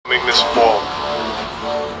this fall.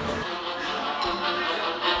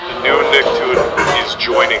 The new Nicktoon is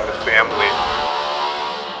joining the family.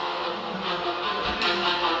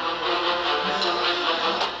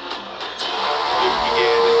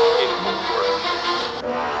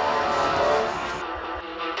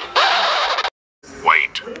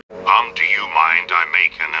 Wait. Do you mind I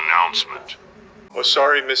make an announcement? Oh,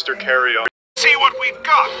 sorry, Mr. Carry-On. See what we've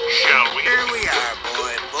got, shall we? Here we are,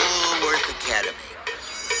 boy. Bullworth Academy.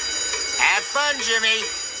 Have fun, Jimmy.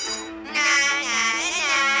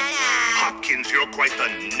 Hopkins, you're quite the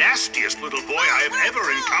nastiest little boy I have ever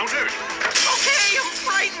encountered. Okay, I'm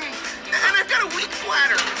frightened. And I've got a weak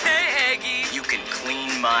bladder. Hey, Aggie. You can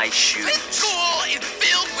clean my shoes. This school is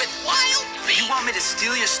filled with wild beasts. You want me to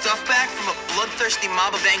steal your stuff back from a bloodthirsty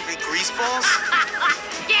mob of angry greaseballs?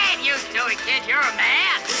 Get used to it, kid. You're a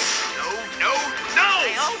man. No!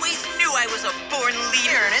 I always knew I was a born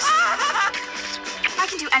leader, Ernest. I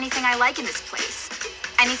can do anything I like in this place.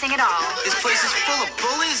 Anything at all. This place is full of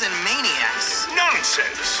bullies and maniacs.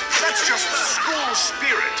 Nonsense! That's just school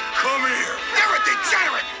spirit. Come here. You're a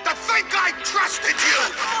degenerate. To think I trusted you.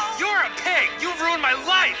 You're a pig. You've ruined my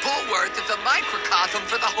life. Bullworth is a microcosm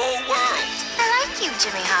for the whole world. I like you,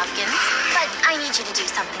 Jimmy Hopkins, but I need you to do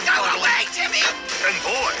something Go for me. away, Jimmy. And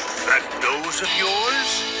boy, that nose of yours,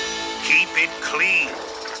 keep it clean.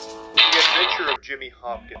 The Adventure of Jimmy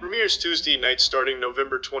Hopkins premieres Tuesday night starting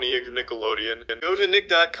November 28th on Nickelodeon. And go to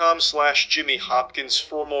nick.com/Jimmy Hopkins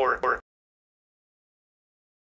for more.